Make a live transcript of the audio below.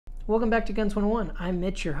welcome back to Guns 101. I'm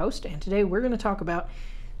Mitch, your host, and today we're going to talk about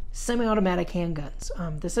semi-automatic handguns.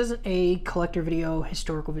 This isn't a collector video,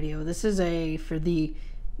 historical video. This is for the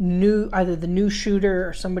new, either the new shooter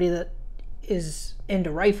or somebody that is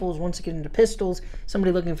into rifles, wants to get into pistols,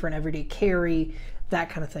 somebody looking for an everyday carry, that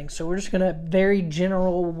kind of thing. So we're just going to very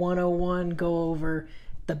general 101 go over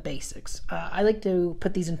the basics. I like to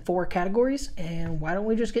put these in 4 categories, and why don't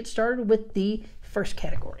we just get started with the first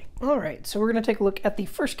category. All right, so we're going to take a look at the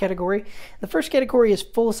first category. The first category is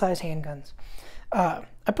full-size handguns. I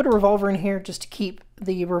put a revolver in here just to keep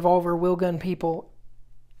the revolver wheel gun people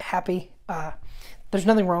happy. There's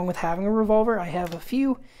nothing wrong with having a revolver. I have a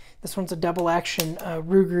few. This one's a double action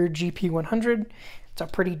Ruger GP100. It's a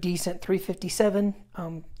pretty decent 357.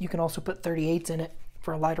 You can also put 38s in it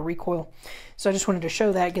for a lighter recoil. So I just wanted to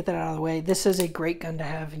show that, get that out of the way. This is a great gun to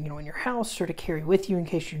have, in your house or to carry with you in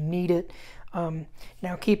case you need it.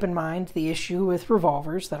 Now keep in mind the issue with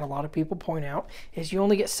revolvers that a lot of people point out is you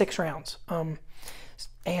only get 6 rounds.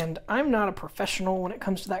 And I'm not a professional when it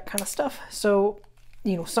comes to that kind of stuff. So,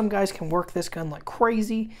 some guys can work this gun like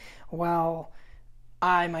crazy, while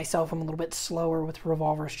I myself am a little bit slower with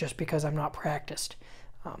revolvers just because I'm not practiced.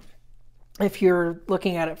 If you're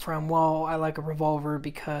looking at it from, well, I like a revolver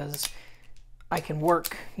because I can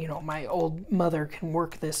work, my old mother can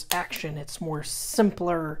work this action, it's more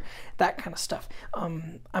simpler, that kind of stuff.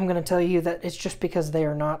 I'm going to tell you that it's just because they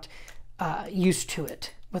are not used to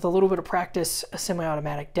it. With a little bit of practice, a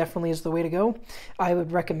semi-automatic definitely is the way to go. I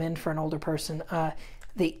would recommend for an older person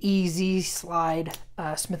the easy slide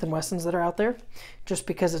Smith & Wessons that are out there, just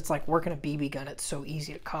because it's like working a BB gun. It's so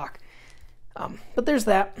easy to cock. But there's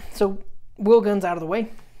that. So wheel guns out of the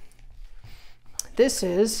way. This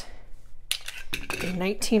is a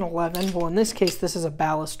 1911. Well, in this case, this is a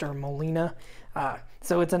Ballester Molina.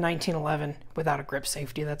 So it's a 1911 without a grip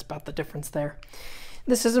safety. That's about the difference there.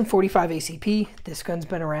 This isn't 45 ACP. This gun's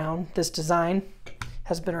been around. This design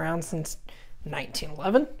has been around since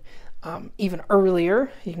 1911. Even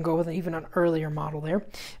earlier. You can go with even an earlier model there.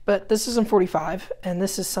 But this isn't 45, and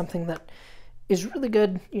this is something that is really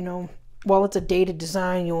good. While it's a dated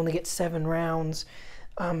design, you only get 7 rounds.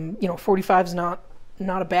 45 is not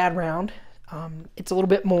a bad round. It's a little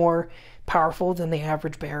bit more powerful than the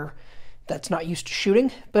average bear that's not used to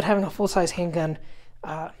shooting, but having a full-size handgun,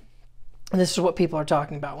 this is what people are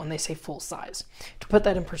talking about when they say full-size. To put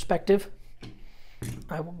that in perspective,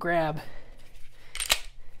 I will grab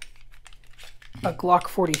a Glock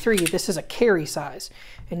 43. This is a carry size,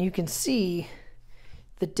 and you can see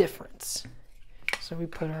the difference. So we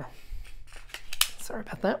put our, sorry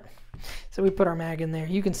about that. So we put our mag in there.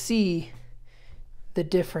 You can see the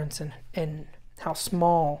difference in how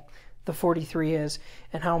small the 43 is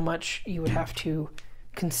and how much you would have to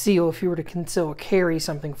conceal if you were to conceal or carry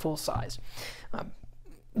something full size.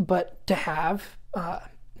 But to have,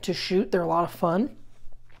 to shoot, they're a lot of fun.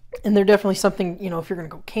 And they're definitely something, if you're going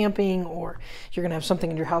to go camping or you're going to have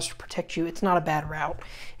something in your house to protect you, it's not a bad route.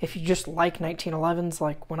 If you just like 1911s,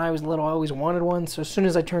 like when I was little, I always wanted one. So as soon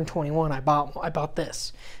as I turned 21, I bought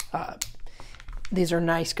this. These are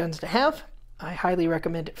nice guns to have. I highly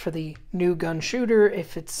recommend it for the new gun shooter.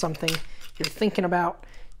 If it's something you're thinking about,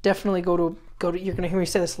 definitely go to, you're going to hear me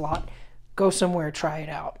say this a lot, go somewhere, try it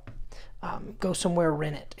out. Go somewhere,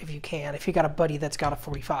 rent it if you can, if you got a buddy that's got a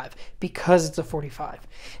 45, because it's a 45.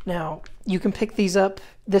 Now, you can pick these up,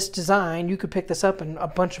 this design, you could pick this up in a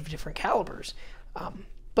bunch of different calibers,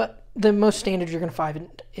 but the most standard you're going to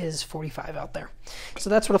find is 45 out there.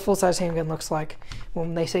 So that's what a full-size handgun looks like.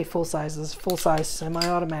 When they say full-size, this is full-size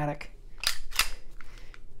semi-automatic.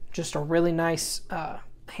 Just a really nice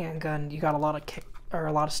handgun. You got a lot of kick, or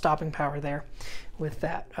a lot of stopping power there with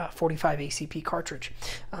that 45 ACP cartridge.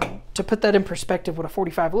 To put that in perspective, what a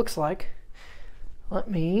 45 looks like, let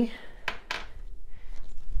me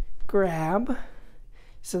grab,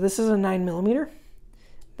 so this is a 9mm,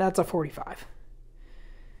 that's a 45.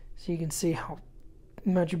 So you can see how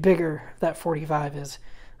much bigger that 45 is.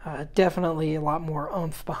 Definitely a lot more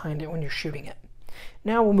oomph behind it when you're shooting it.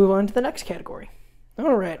 Now we'll move on to the next category.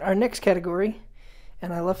 All right, our next category,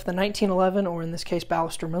 and I left the 1911, or in this case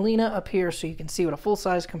Ballester Molina, up here so you can see what a full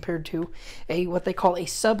size compared to what they call a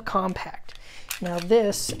subcompact. Now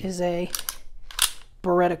this is a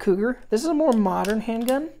Beretta Cougar. This is a more modern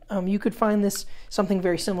handgun. You could find this something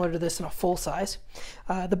very similar to this in a full size.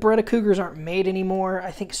 The Beretta Cougars aren't made anymore. I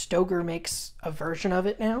think Stoeger makes a version of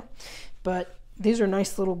it now, but these are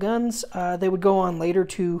nice little guns. They would go on later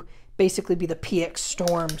to basically be the PX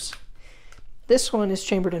Storms. This one is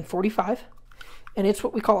chambered in 45. And it's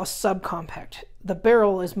what we call a subcompact. The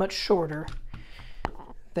barrel is much shorter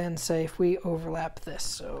than, say, if we overlap this.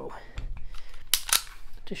 So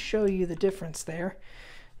to show you the difference there.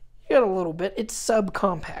 You got a little bit. It's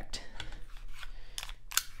subcompact.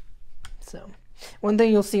 So one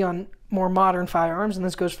thing you'll see on more modern firearms, and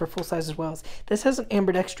this goes for full size as well, is this has an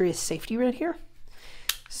ambidextrous safety right here.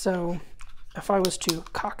 So if I was to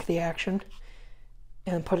cock the action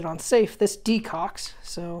and put it on safe, this decocks.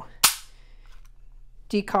 So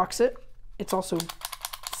decocks it. It's also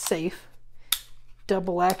safe.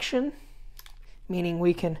 Double action, meaning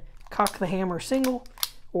we can cock the hammer single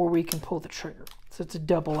or we can pull the trigger. So it's a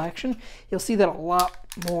double action. You'll see that a lot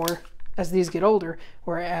more as these get older,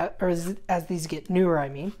 or as these get newer, I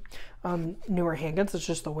mean. Newer handguns, it's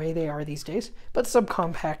just the way they are these days, but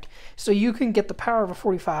subcompact. So you can get the power of a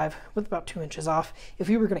 45 with about 2 inches off. If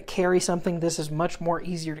you were going to carry something, this is much more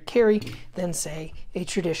easier to carry than, say, a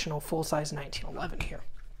traditional full-size 1911 here.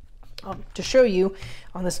 To show you,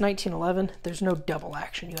 on this 1911, there's no double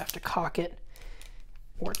action. You have to cock it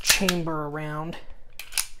or chamber around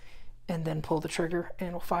and then pull the trigger and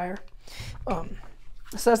it'll fire.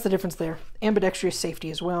 So that's the difference there. Ambidextrous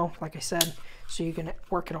safety as well, like I said, so you can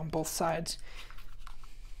work it on both sides.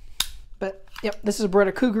 But yep, this is a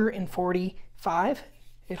Beretta Cougar in 45.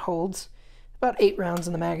 It holds about 8 rounds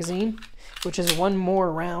in the magazine, which is one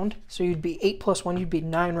more round. So you'd be 8 plus 1, you'd be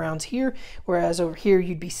 9 rounds here, whereas over here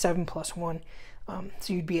you'd be 7 plus 1.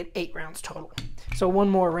 So you'd be at 8 rounds total. So one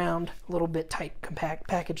more round, a little bit tight, compact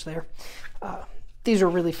package there. These are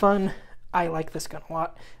really fun. I like this gun a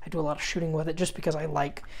lot. I do a lot of shooting with it just because I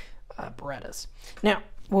like Berettas. Now,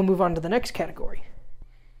 we'll move on to the next category.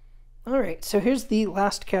 All right, so here's the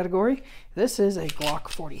last category. This is a Glock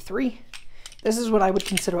 43. This is what I would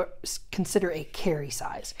consider a carry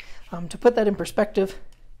size. To put that in perspective,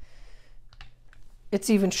 it's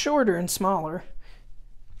even shorter and smaller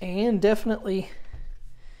and definitely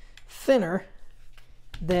thinner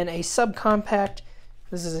than a subcompact.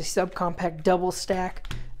 This is a subcompact double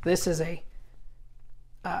stack. This is a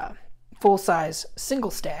full-size single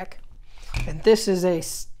stack, and this is a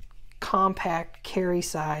compact carry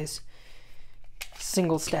size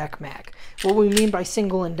single stack mag. What we mean by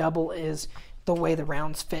single and double is the way the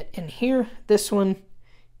rounds fit in here. This one,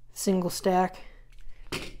 single stack.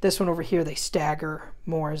 This one over here, they stagger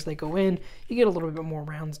more as they go in. You get a little bit more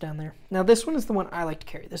rounds down there. Now this one is the one I like to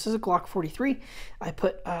carry. This is a Glock 43. I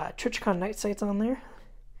put Trichicon night sights on there.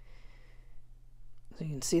 So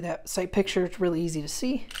you can see that sight picture. It's really easy to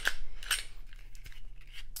see.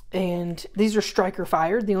 And these are striker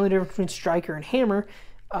fired. The only difference between striker and hammer,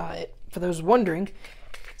 for those wondering,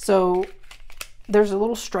 so there's a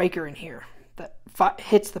little striker in here that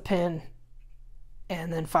hits the pin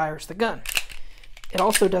and then fires the gun. It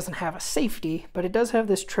also doesn't have a safety, but it does have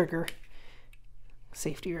this trigger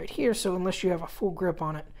safety right here. So unless you have a full grip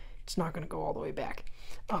on it, it's not going to go all the way back.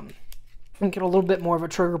 You get a little bit more of a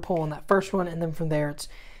trigger pull on that first one, and then from there it's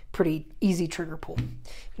pretty easy trigger pull.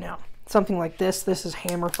 Now, something like this is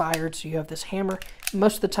hammer fired, so you have this hammer.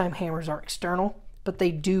 Most of the time hammers are external, but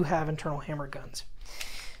they do have internal hammer guns.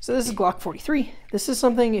 So this is Glock 43. This is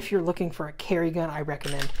something, if you're looking for a carry gun, I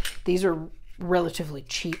recommend. These are relatively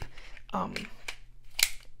cheap.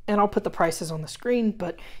 And I'll put the prices on the screen,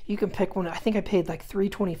 but you can pick one. I think I paid like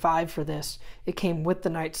 $325 for this. It came with the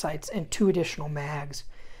night sights and 2 additional mags,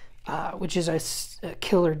 which is a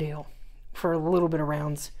killer deal for a little bit of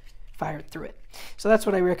rounds fired through it. So that's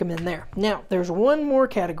what I recommend there. Now, there's one more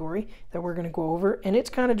category that we're going to go over, and it's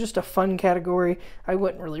kind of just a fun category. I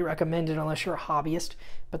wouldn't really recommend it unless you're a hobbyist,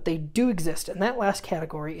 but they do exist. And that last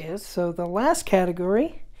category is, so the last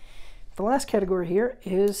category here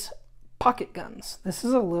is pocket guns. This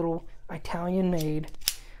is a little Italian-made,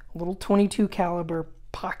 little 22 caliber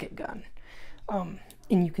pocket gun. And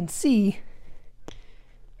you can see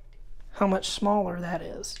how much smaller that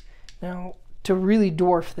is. Now, to really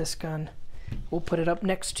dwarf this gun, we'll put it up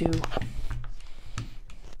next to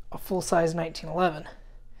a full-size 1911.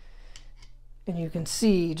 And you can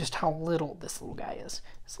see just how little this little guy is.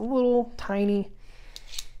 It's a little tiny.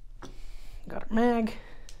 Got our mag.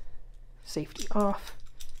 Safety off.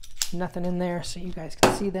 Nothing in there, so you guys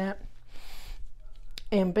can see that.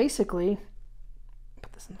 And basically,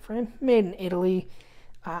 put this in the frame. Made in Italy.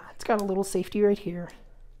 It's got a little safety right here.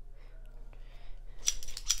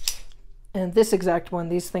 And this exact one,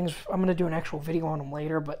 these things, I'm going to do an actual video on them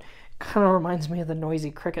later, but kind of reminds me of the noisy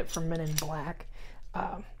cricket from Men in Black.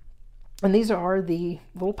 And these are the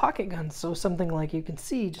little pocket guns, so something like you can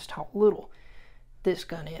see just how little this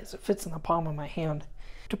gun is. It fits in the palm of my hand.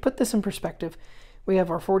 To put this in perspective, we have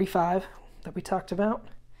our 45 that we talked about.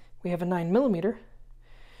 We have a 9mm,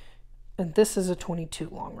 and this is a 22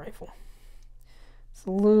 long rifle. It's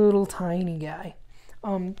a little tiny guy.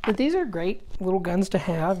 But these are great little guns to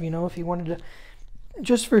have, you know, if you wanted to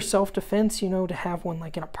just for self-defense, you know, to have one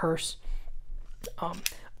like in a purse.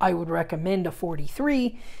 I would recommend a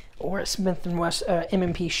 43 or a Smith & Wesson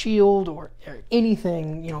M&P Shield or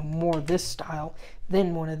anything, you know, more of this style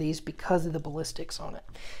than one of these because of the ballistics on it.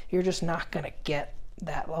 You're just not going to get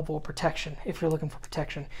that level of protection if you're looking for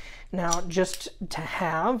protection. Now, just to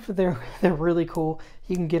have, they're really cool.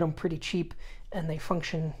 You can get them pretty cheap and they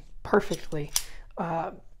function perfectly.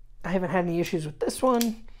 I haven't had any issues with this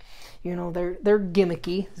one. You know, they're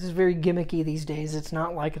gimmicky. This is very gimmicky these days. It's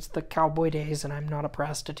not like it's the cowboy days and I'm not a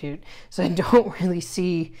prostitute. So I don't really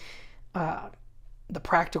see the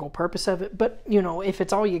practical purpose of it. But, you know, if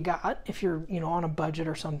it's all you got, if you're, you know, on a budget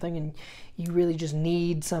or something and you really just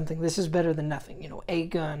need something, this is better than nothing. You know, a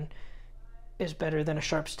gun is better than a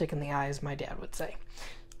sharp stick in the eye, as my dad would say.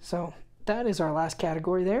 So that is our last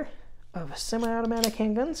category there of semi-automatic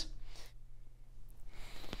handguns.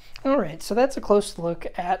 All right, so that's a close look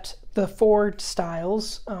at the 4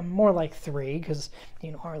 styles, more like 3, because,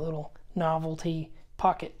 you know, our little novelty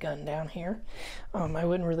pocket gun down here. I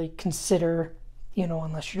wouldn't really consider, you know,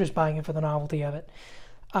 unless you're just buying it for the novelty of it.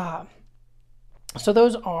 So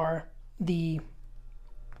those are the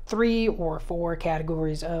 3 or 4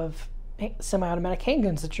 categories of semi-automatic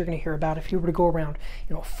handguns that you're going to hear about if you were to go around,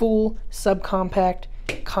 you know, full, subcompact,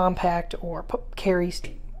 compact, or carry.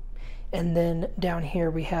 And then down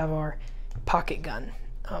here we have our pocket gun.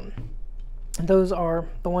 Those are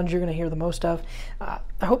the ones you're going to hear the most of. I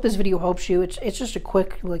hope this video helps you. It's just a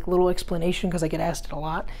quick like little explanation because I get asked it a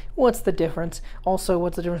lot. What's the difference? Also,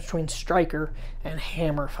 what's the difference between striker and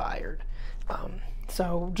hammer fired?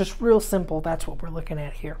 So just real simple, that's what we're looking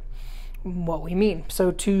at here, what we mean.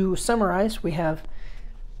 So to summarize, we have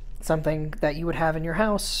something that you would have in your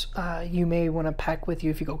house. You may want to pack with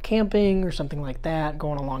you if you go camping or something like that,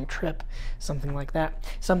 go on a long trip, something like that.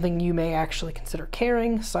 Something you may actually consider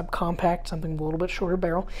carrying, subcompact, something a little bit shorter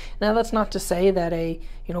barrel. Now that's not to say that a,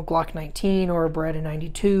 you know, Glock 19 or a Beretta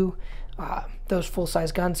 92, those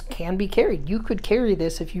full-size guns can be carried. You could carry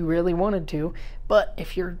this if you really wanted to, but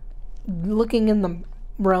if you're looking in the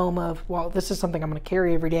realm of, well, this is something I'm going to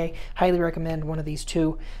carry every day, highly recommend one of these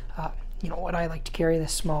 2. You know what I like to carry,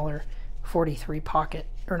 this smaller 43 pocket,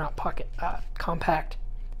 or not pocket, compact,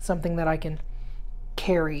 something that I can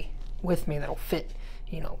carry with me that'll fit,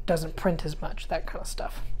 you know, doesn't print as much, that kind of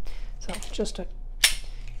stuff. So just to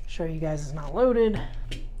show you guys it's not loaded,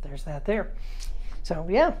 there's that there. So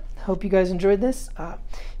yeah, hope you guys enjoyed this.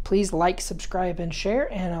 Please like, subscribe, and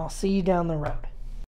share, and I'll see you down the road.